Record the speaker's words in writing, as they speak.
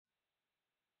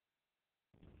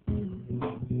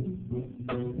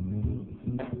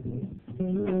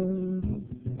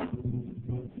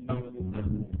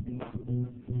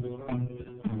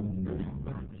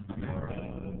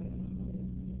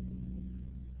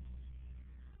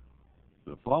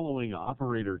The following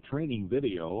operator training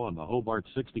video on the Hobart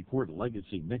 60-quart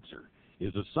Legacy mixer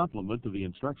is a supplement to the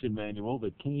instruction manual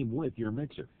that came with your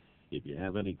mixer. If you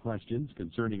have any questions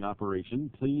concerning operation,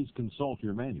 please consult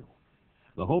your manual.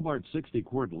 The Hobart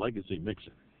 60-quart Legacy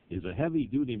mixer is a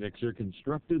heavy-duty mixer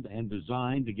constructed and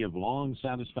designed to give long,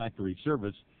 satisfactory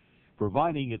service,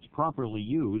 providing it's properly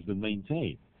used and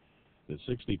maintained. The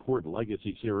 60-quart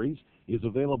Legacy series is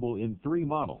available in 3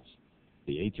 models.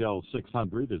 The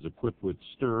HL600 is equipped with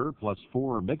stir plus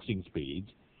 4 mixing speeds.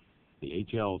 The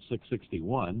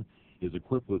HL661 is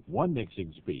equipped with 1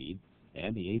 mixing speed,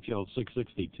 and the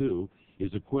HL662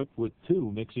 is equipped with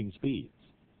 2 mixing speeds.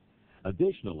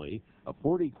 Additionally, a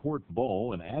 40-quart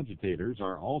bowl and agitators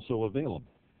are also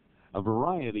available. A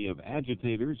variety of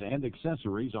agitators and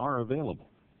accessories are available.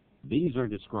 These are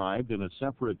described in a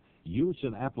separate Use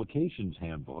and Applications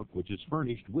Handbook, which is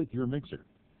furnished with your mixer.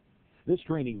 This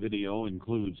training video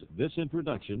includes this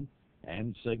introduction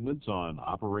and segments on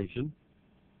operation,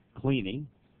 cleaning,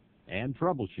 and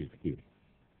troubleshooting.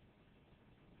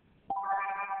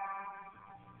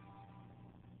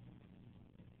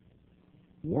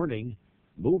 Warning: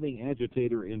 moving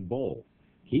agitator in bowl.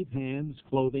 Keep hands,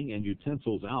 clothing, and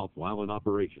utensils out while in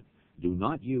operation. Do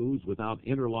not use without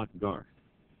interlock guard.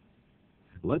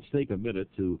 Let's take a minute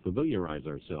to familiarize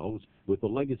ourselves with the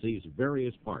Legacy's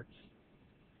various parts.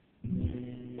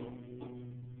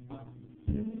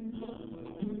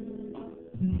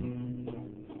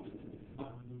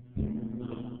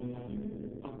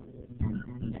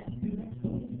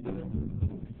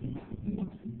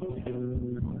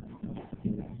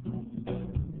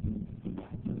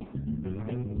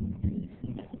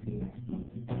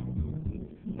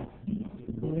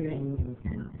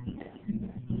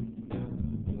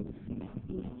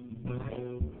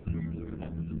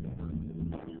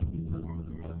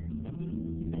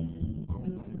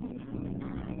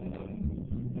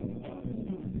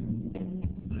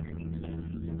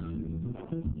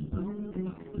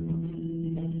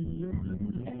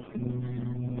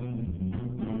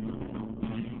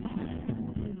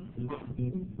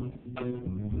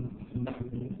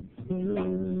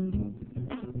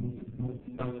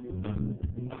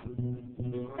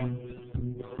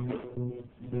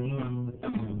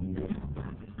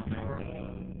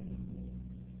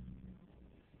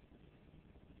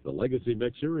 The Legacy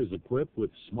mixer is equipped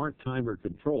with smart timer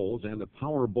controls and a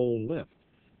power bowl lift.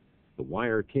 The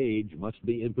wire cage must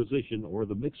be in position or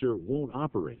the mixer won't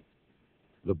operate.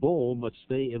 The bowl must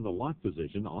stay in the lock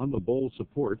position on the bowl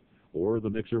support or the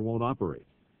mixer won't operate.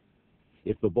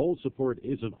 If the bowl support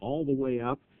isn't all the way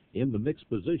up in the mix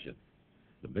position,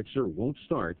 the mixer won't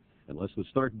start unless the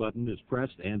start button is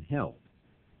pressed and held.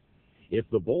 If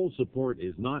the bowl support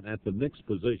is not at the mix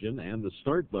position and the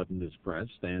start button is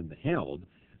pressed and held,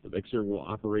 the mixer will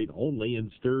operate only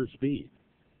in stir speed.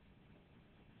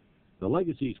 The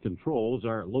Legacy's controls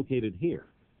are located here.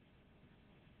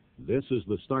 This is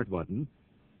the start button,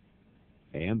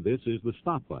 and this is the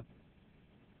stop button.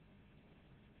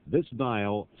 This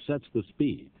dial sets the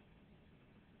speed,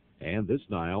 and this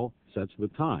dial sets the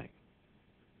time.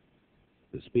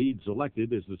 The speed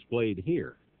selected is displayed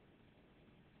here,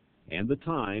 and the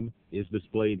time is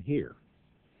displayed here.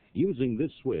 Using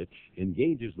this switch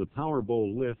engages the power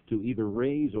bowl lift to either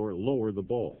raise or lower the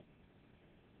bowl.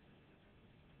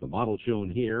 The model shown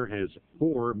here has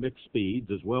 4 mix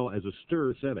speeds as well as a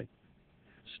stir setting.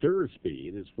 Stir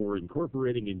speed is for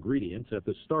incorporating ingredients at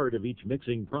the start of each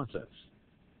mixing process.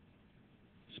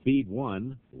 Speed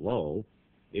 1, low,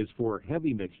 is for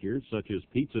heavy mixtures such as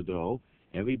pizza dough,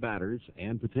 heavy batters,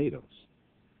 and potatoes.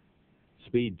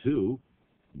 Speed 2,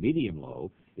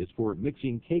 medium-low, is for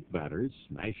mixing cake batters,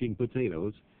 mashing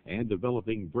potatoes, and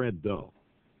developing bread dough.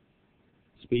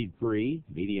 Speed 3,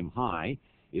 medium-high,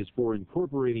 is for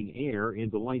incorporating air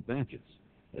into light batches,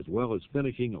 as well as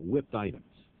finishing whipped items.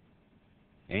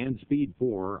 And Speed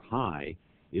 4, high,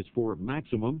 is for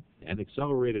maximum and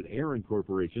accelerated air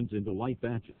incorporations into light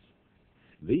batches.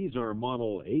 These are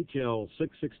model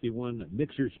HL661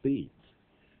 mixer speeds.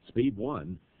 Speed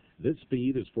 1, this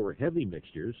speed is for heavy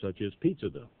mixtures such as pizza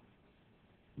dough.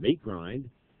 Meat grind,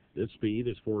 this speed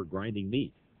is for grinding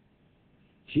meat.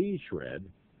 Cheese shred,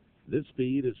 this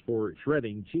speed is for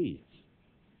shredding cheese.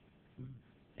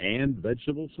 And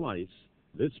vegetable slice,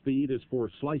 this speed is for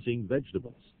slicing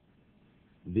vegetables.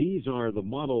 These are the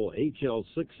model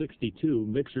HL662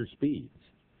 mixer speeds.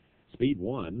 Speed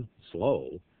 1,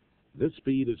 slow, this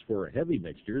speed is for heavy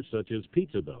mixtures such as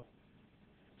pizza dough.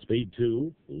 Speed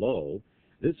 2, low,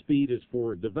 this speed is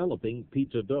for developing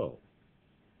pizza dough.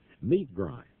 Meat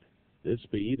grind, this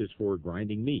speed is for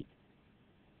grinding meat.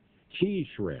 Cheese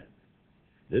shred,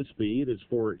 this speed is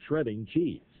for shredding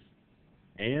cheese.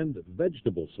 and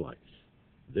vegetable slice.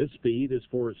 This speed is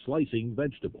for slicing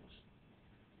vegetables.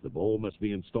 The bowl must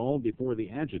be installed before the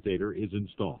agitator is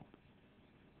installed.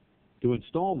 To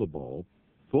install the bowl,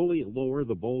 fully lower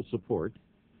the bowl support.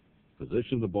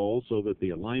 Position the bowl so that the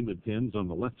alignment pins on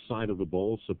the left side of the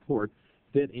bowl support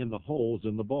fit in the holes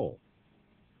in the bowl.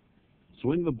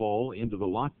 Swing the bowl into the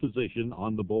lock position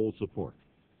on the bowl support.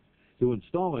 To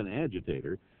install an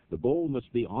agitator, the bowl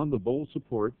must be on the bowl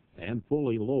support and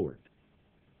fully lowered.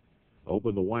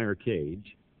 Open the wire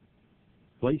cage.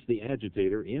 Place the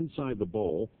agitator inside the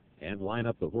bowl and line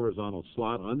up the horizontal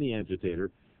slot on the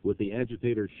agitator with the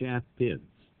agitator shaft pins.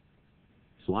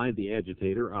 Slide the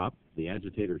agitator up the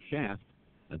agitator shaft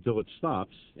until it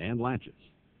stops and latches.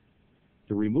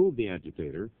 To remove the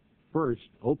agitator, first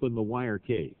open the wire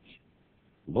cage.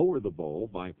 Lower the bowl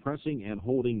by pressing and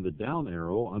holding the down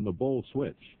arrow on the bowl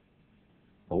switch.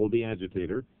 Hold the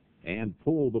agitator and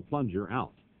pull the plunger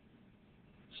out.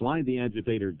 Slide the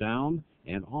agitator down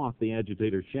and off the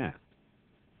agitator shaft.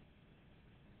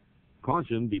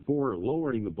 Caution before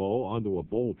lowering the bowl onto a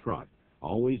bowl truck.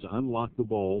 Always unlock the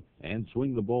bowl and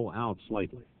swing the bowl out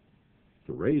slightly.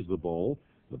 To raise the bowl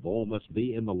must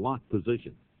be in the lock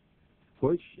position.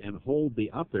 Push and hold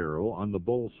the up arrow on the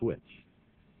bowl switch.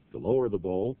 To lower the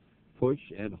bowl, push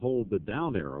and hold the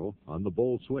down arrow on the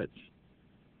bowl switch.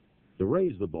 To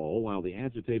raise the bowl while the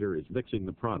agitator is mixing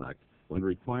the product, when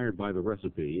required by the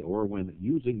recipe or when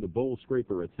using the bowl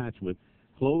scraper attachment,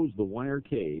 close the wire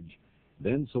cage,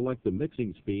 then select the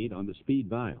mixing speed on the speed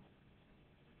dial.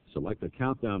 Select the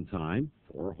countdown time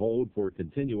or hold for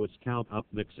continuous count-up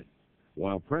mixing.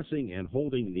 While pressing and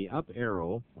holding the up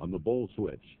arrow on the bowl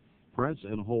switch, press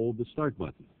and hold the start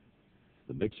button.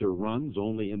 The mixer runs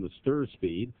only in the stir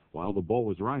speed while the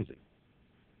bowl is rising.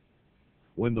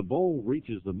 When the bowl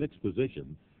reaches the mix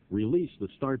position, release the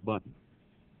start button.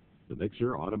 The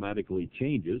mixer automatically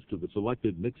changes to the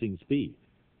selected mixing speed.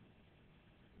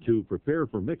 To prepare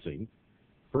for mixing,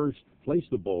 first place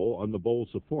the bowl on the bowl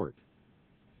support.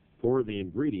 Pour the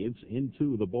ingredients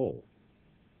into the bowl.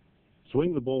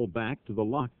 Swing the bowl back to the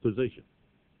lock position.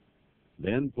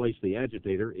 Then place the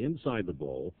agitator inside the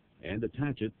bowl and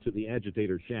attach it to the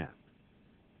agitator shaft.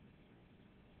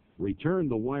 Return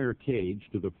the wire cage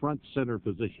to the front center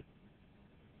position.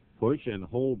 Push and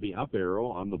hold the up arrow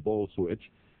on the bowl switch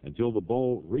until the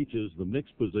bowl reaches the mix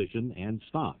position and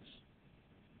stops.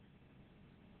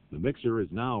 The mixer is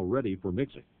now ready for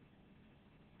mixing.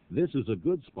 This is a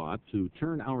good spot to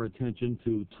turn our attention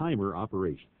to timer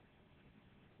operation.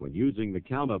 When using the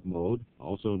count-up mode,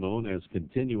 also known as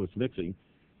continuous mixing,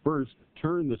 first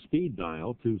turn the speed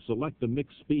dial to select the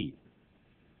mix speed.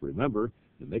 Remember,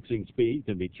 the mixing speed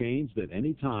can be changed at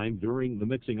any time during the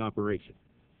mixing operation.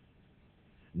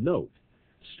 Note,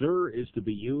 stir is to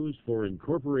be used for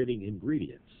incorporating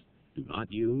ingredients. Do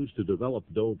not use to develop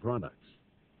dough products.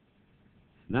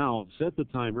 Now, set the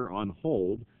timer on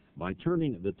hold by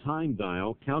turning the time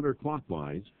dial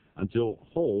counterclockwise until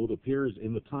hold appears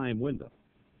in the time window.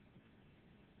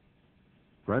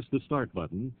 Press the start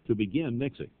button to begin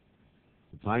mixing.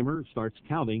 The timer starts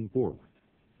counting forward.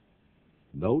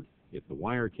 Note, if the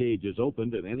wire cage is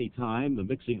opened at any time, the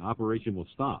mixing operation will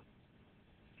stop.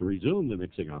 To resume the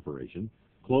mixing operation,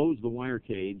 close the wire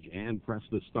cage and press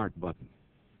the start button.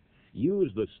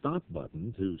 Use the stop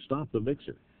button to stop the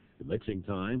mixer. The mixing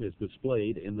time is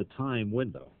displayed in the time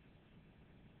window.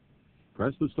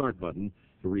 Press the start button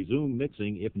to resume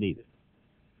mixing if needed.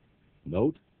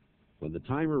 Note, when the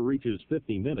timer reaches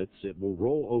 50 minutes, it will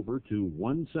roll over to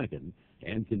 1 second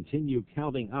and continue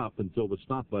counting up until the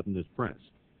stop button is pressed.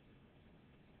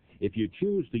 If you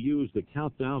choose to use the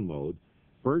countdown mode,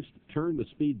 first turn the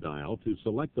speed dial to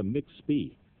select the mix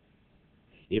speed.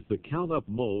 If the count-up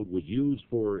mode was used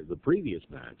for the previous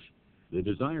batch, the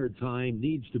desired time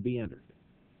needs to be entered.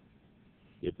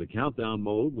 If the countdown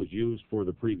mode was used for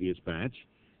the previous batch,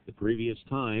 the previous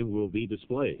time will be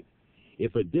displayed.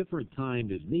 If a different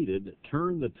time is needed,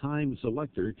 turn the time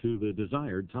selector to the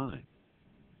desired time.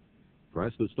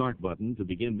 Press the start button to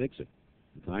begin mixing.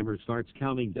 The timer starts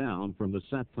counting down from the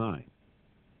set time.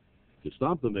 To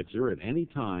stop the mixer at any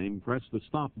time, press the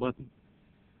stop button.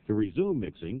 To resume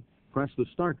mixing, press the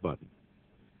start button.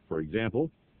 For example,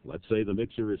 let's say the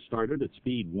mixer is started at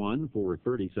speed 1 for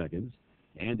 30 seconds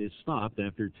and is stopped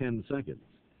after 10 seconds.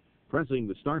 Pressing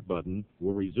the start button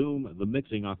will resume the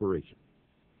mixing operation.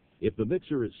 If the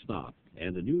mixer is stopped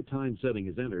and a new time setting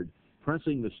is entered,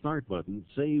 pressing the start button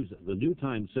saves the new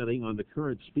time setting on the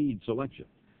current speed selection.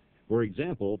 For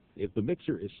example, if the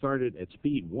mixer is started at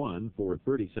speed 1 for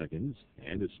 30 seconds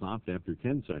and is stopped after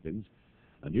 10 seconds,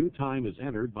 a new time is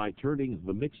entered by turning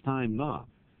the mix time knob.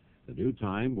 The new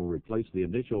time will replace the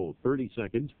initial 30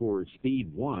 seconds for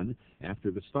speed 1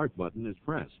 after the start button is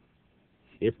pressed.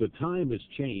 If the time is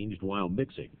changed while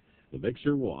mixing, the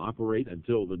mixer will operate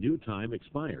until the new time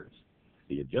expires.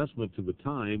 The adjustment to the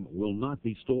time will not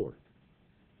be stored.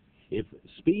 If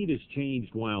speed is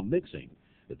changed while mixing,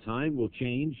 the time will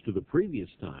change to the previous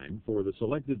time for the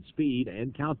selected speed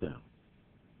and countdown.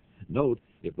 Note,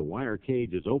 if the wire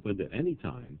cage is opened at any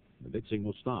time, the mixing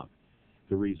will stop.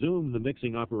 To resume the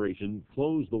mixing operation,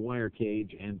 close the wire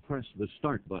cage and press the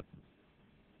start button.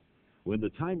 When the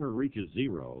timer reaches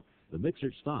 0, the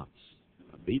mixer stops.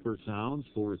 A beeper sounds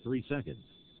for 3 seconds.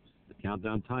 The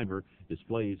countdown timer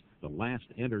displays the last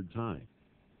entered time.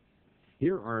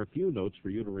 Here are a few notes for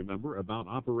you to remember about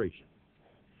operation.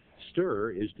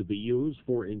 Stir is to be used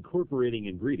for incorporating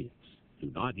ingredients.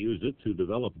 Do not use it to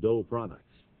develop dough products.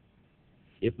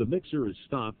 If the mixer is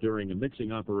stopped during a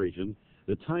mixing operation,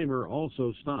 the timer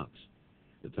also stops.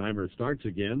 The timer starts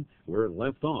again where it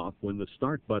left off when the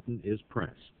start button is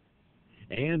pressed.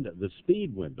 And the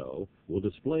speed window will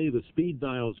display the speed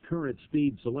dial's current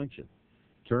speed selection.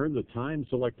 Turn the time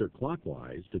selector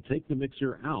clockwise to take the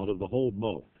mixer out of the hold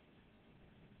mode.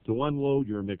 To unload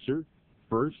your mixer,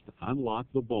 first unlock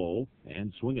the bowl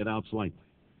and swing it out slightly.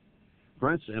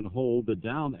 Press and hold the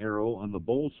down arrow on the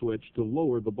bowl switch to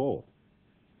lower the bowl.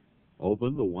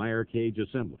 Open the wire cage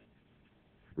assembly.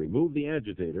 Remove the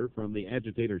agitator from the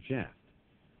agitator shaft.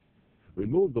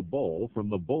 Remove the bowl from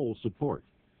the bowl support.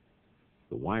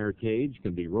 The wire cage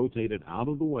can be rotated out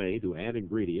of the way to add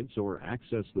ingredients or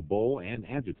access the bowl and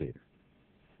agitator.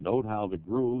 Note how the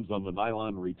grooves on the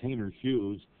nylon retainer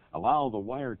shoes allow the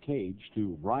wire cage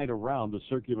to ride around the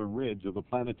circular ridge of the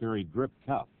planetary drip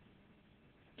cup.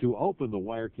 To open the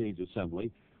wire cage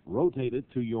assembly, rotate it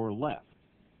to your left.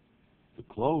 To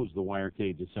close the wire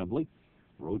cage assembly,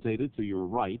 rotate it to your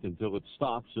right until it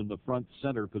stops in the front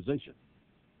center position.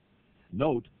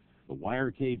 Note, the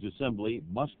wire cage assembly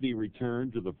must be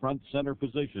returned to the front center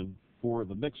position for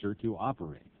the mixer to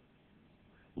operate.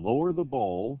 Lower the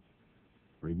bowl,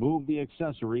 remove the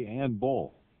accessory and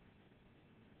bowl.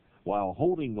 While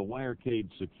holding the wire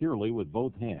cage securely with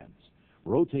both hands,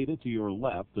 rotate it to your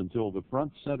left until the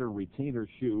front center retainer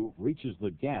shoe reaches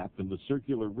the gap in the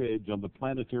circular ridge on the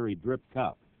planetary drip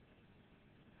cup.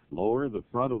 Lower the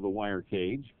front of the wire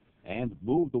cage and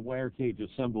move the wire cage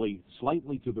assembly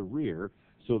slightly to the rear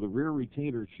so the rear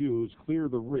retainer shoes clear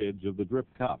the ridge of the drip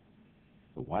cup.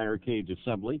 The wire cage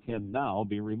assembly can now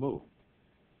be removed.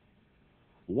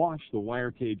 Wash the wire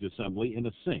cage assembly in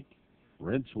a sink.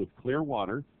 Rinse with clear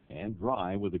water and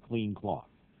dry with a clean cloth.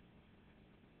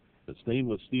 The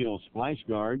stainless steel splash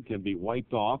guard can be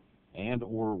wiped off and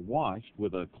or washed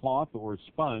with a cloth or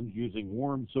sponge using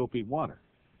warm soapy water.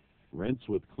 Rinse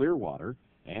with clear water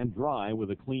and dry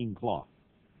with a clean cloth.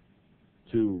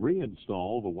 To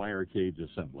reinstall the wire cage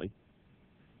assembly,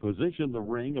 position the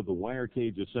ring of the wire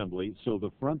cage assembly so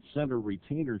the front center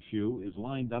retainer shoe is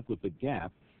lined up with the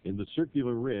gap in the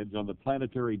circular ridge on the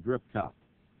planetary drip cup.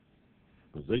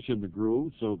 Position the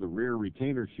groove so the rear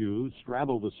retainer shoes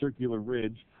straddle the circular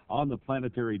ridge on the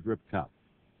planetary drip cup.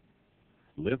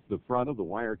 Lift the front of the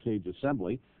wire cage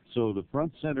assembly so the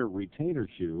front center retainer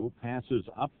shoe passes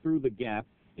up through the gap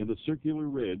in the circular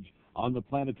ridge on the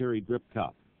planetary drip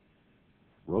cup.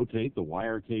 Rotate the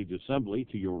wire cage assembly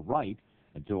to your right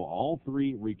until all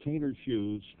 3 retainer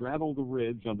shoes straddle the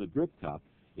ridge on the drip cup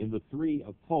in the 3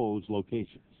 opposed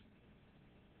locations.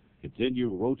 Continue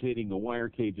rotating the wire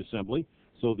cage assembly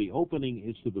so the opening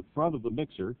is to the front of the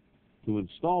mixer to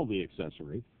install the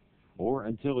accessory, or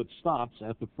until it stops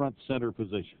at the front center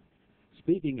position.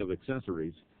 Speaking of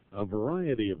accessories, a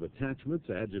variety of attachments,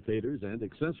 agitators, and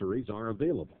accessories are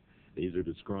available. These are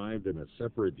described in a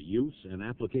separate use and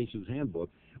applications handbook,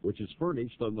 which is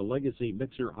furnished on the Legacy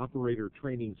Mixer Operator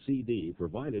Training CD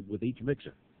provided with each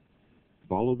mixer.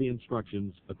 Follow the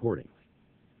instructions accordingly.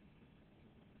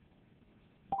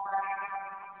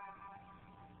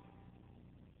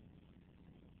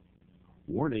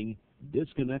 Warning,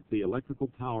 disconnect the electrical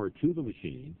power to the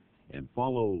machine and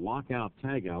follow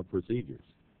lockout-tagout procedures.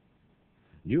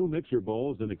 New mixer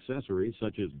bowls and accessories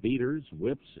such as beaters,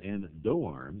 whips, and dough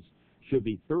arms should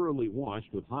be thoroughly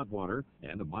washed with hot water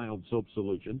and a mild soap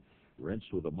solution,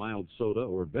 rinsed with a mild soda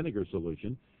or vinegar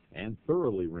solution, and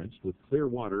thoroughly rinsed with clear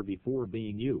water before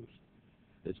being used.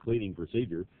 This cleaning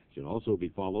procedure should also be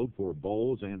followed for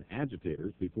bowls and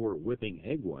agitators before whipping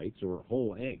egg whites or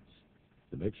whole eggs.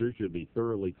 The mixer should be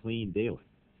thoroughly cleaned daily.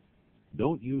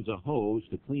 Don't use a hose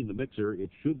to clean the mixer. It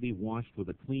should be washed with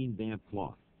a clean, damp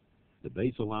cloth. The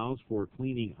base allows for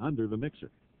cleaning under the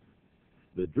mixer.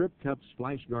 The drip cup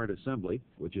splash guard assembly,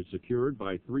 which is secured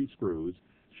by 3 screws,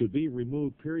 should be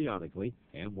removed periodically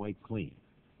and wiped clean.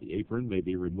 The apron may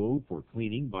be removed for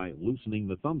cleaning by loosening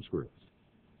the thumb screws.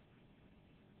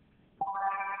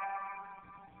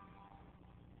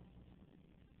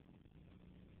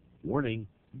 Warning: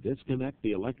 disconnect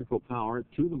the electrical power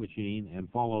to the machine and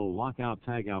follow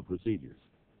lockout-tagout procedures.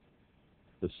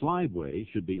 The slideway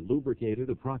should be lubricated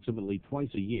approximately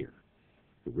twice a year.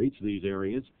 To reach these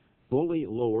areas, fully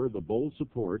lower the bowl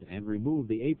support and remove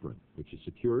the apron, which is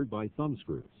secured by thumb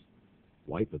screws.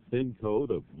 Wipe a thin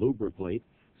coat of Lubriplate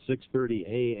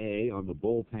 630AA on the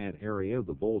bowl pad area of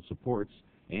the bowl supports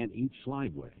and each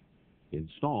slideway.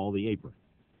 Install the apron.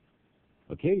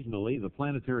 Occasionally, the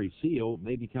planetary seal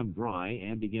may become dry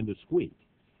and begin to squeak.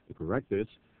 To correct this,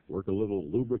 work a little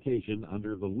lubrication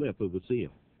under the lip of the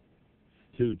seal.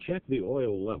 To check the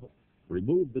oil level,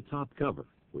 remove the top cover,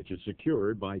 which is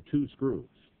secured by 2 screws.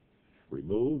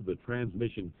 Remove the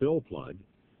transmission fill plug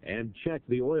and check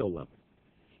the oil level.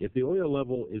 If the oil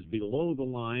level is below the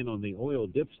line on the oil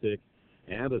dipstick,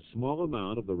 add a small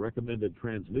amount of the recommended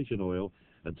transmission oil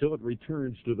until it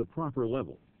returns to the proper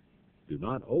level. Do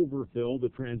not overfill the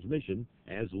transmission,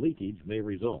 as leakage may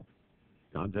result.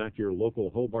 Contact your local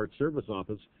Hobart service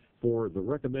office for the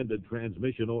recommended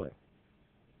transmission oil.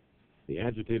 The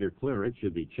agitator clearance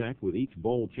should be checked with each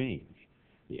bowl change.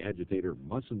 The agitator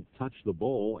mustn't touch the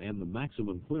bowl, and the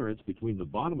maximum clearance between the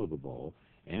bottom of the bowl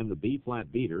and the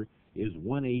B-flat beater is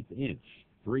 1/8 inch,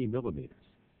 3 millimeters.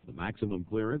 The maximum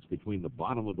clearance between the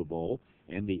bottom of the bowl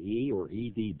and the E or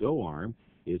ED dough arm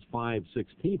is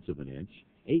 5/16 of an inch,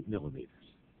 8 millimeters.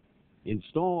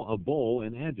 Install a bowl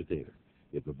and agitator.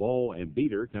 If the bowl and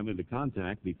beater come into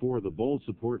contact before the bowl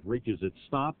support reaches its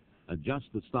stop,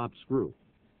 adjust the stop screw.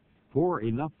 Pour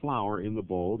enough flour in the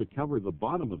bowl to cover the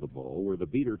bottom of the bowl where the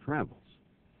beater travels.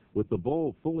 With the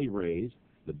bowl fully raised,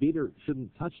 the beater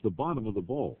shouldn't touch the bottom of the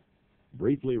bowl.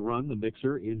 Briefly run the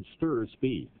mixer in stir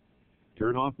speed.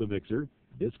 Turn off the mixer,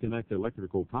 disconnect the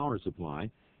electrical power supply,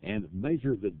 and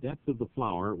measure the depth of the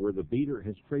flour where the beater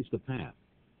has traced a path.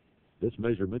 This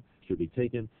measurement should be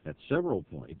taken at several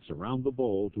points around the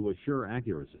bowl to assure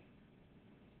accuracy.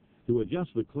 To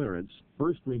adjust the clearance,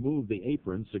 first remove the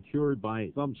apron secured by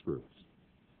thumb screws.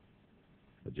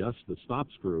 Adjust the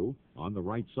stop screw on the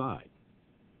right side.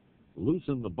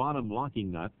 Loosen the bottom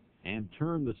locking nut and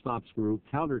turn the stop screw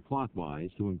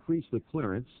counterclockwise to increase the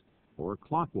clearance or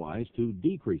clockwise to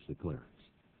decrease the clearance.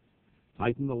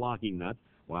 Tighten the locking nut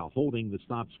while holding the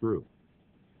stop screw.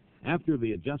 After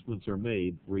the adjustments are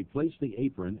made, replace the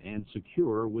apron and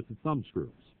secure with the thumb screws.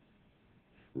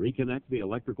 Reconnect the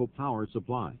electrical power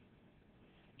supply.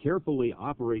 Carefully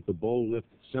operate the bowl lift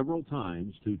several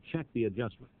times to check the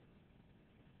adjustment.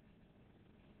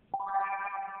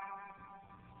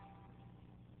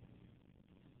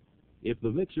 If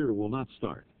the mixer will not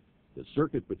start, the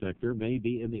circuit protector may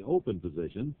be in the open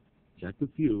position. Check the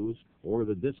fuse or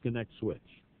the disconnect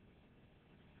switch.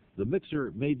 The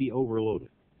mixer may be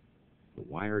overloaded. The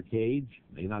wire cage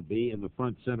may not be in the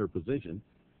front center position,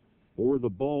 or the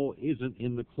bowl isn't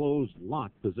in the closed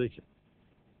lock position.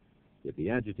 If the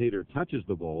agitator touches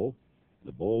the bowl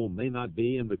may not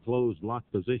be in the closed lock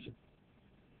position.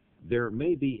 There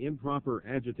may be improper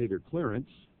agitator clearance,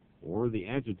 or the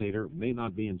agitator may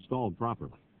not be installed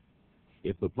properly.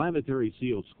 If the planetary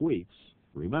seal squeaks,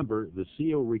 remember the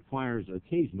seal requires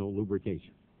occasional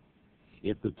lubrication.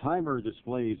 If the timer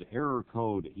displays error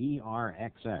code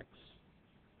ERXX,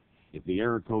 if the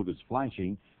error code is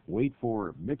flashing, wait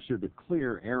for mixer to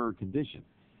clear error condition.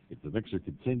 If the mixer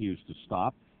continues to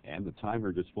stop and the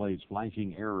timer displays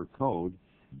flashing error code,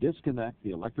 disconnect the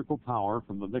electrical power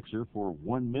from the mixer for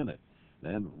 1 minute,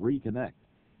 then reconnect.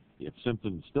 If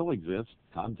symptoms still exist,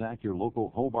 contact your local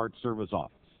Hobart service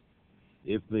office.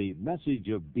 If the message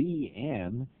of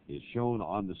BN is shown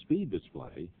on the speed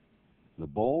display, the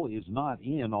bowl is not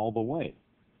in all the way.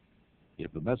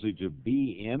 If the message of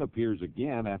BN appears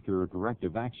again after a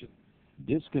corrective action,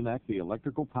 disconnect the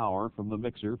electrical power from the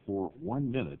mixer for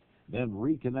 1 minute, then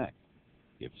reconnect.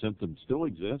 If symptoms still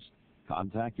exist,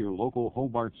 contact your local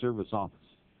Hobart service office.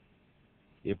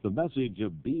 If the message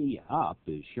of B up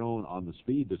is shown on the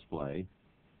speed display,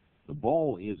 the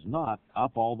bowl is not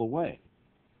up all the way.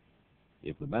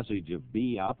 If the message of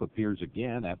B up appears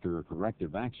again after a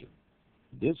corrective action,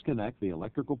 disconnect the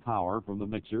electrical power from the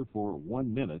mixer for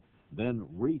 1 minute, then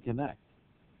reconnect.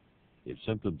 If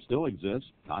symptoms still exist,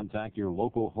 contact your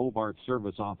local Hobart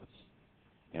service office.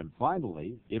 And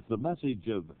finally, if the message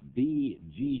of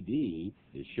BGD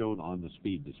is shown on the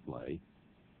speed display,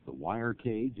 the wire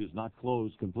cage is not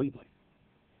closed completely.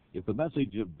 If the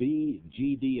message of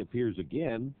BGD appears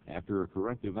again after a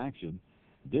corrective action,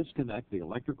 disconnect the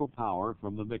electrical power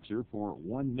from the mixer for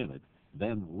 1 minute,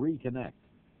 then reconnect.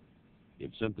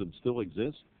 If symptoms still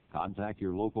exist, contact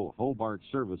your local Hobart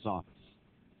service office.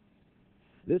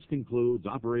 This concludes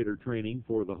operator training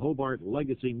for the Hobart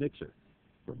Legacy Mixer.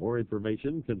 For more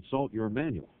information, consult your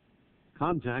manual.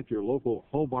 Contact your local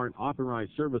Hobart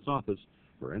authorized service office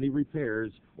for any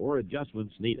repairs or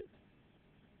adjustments needed.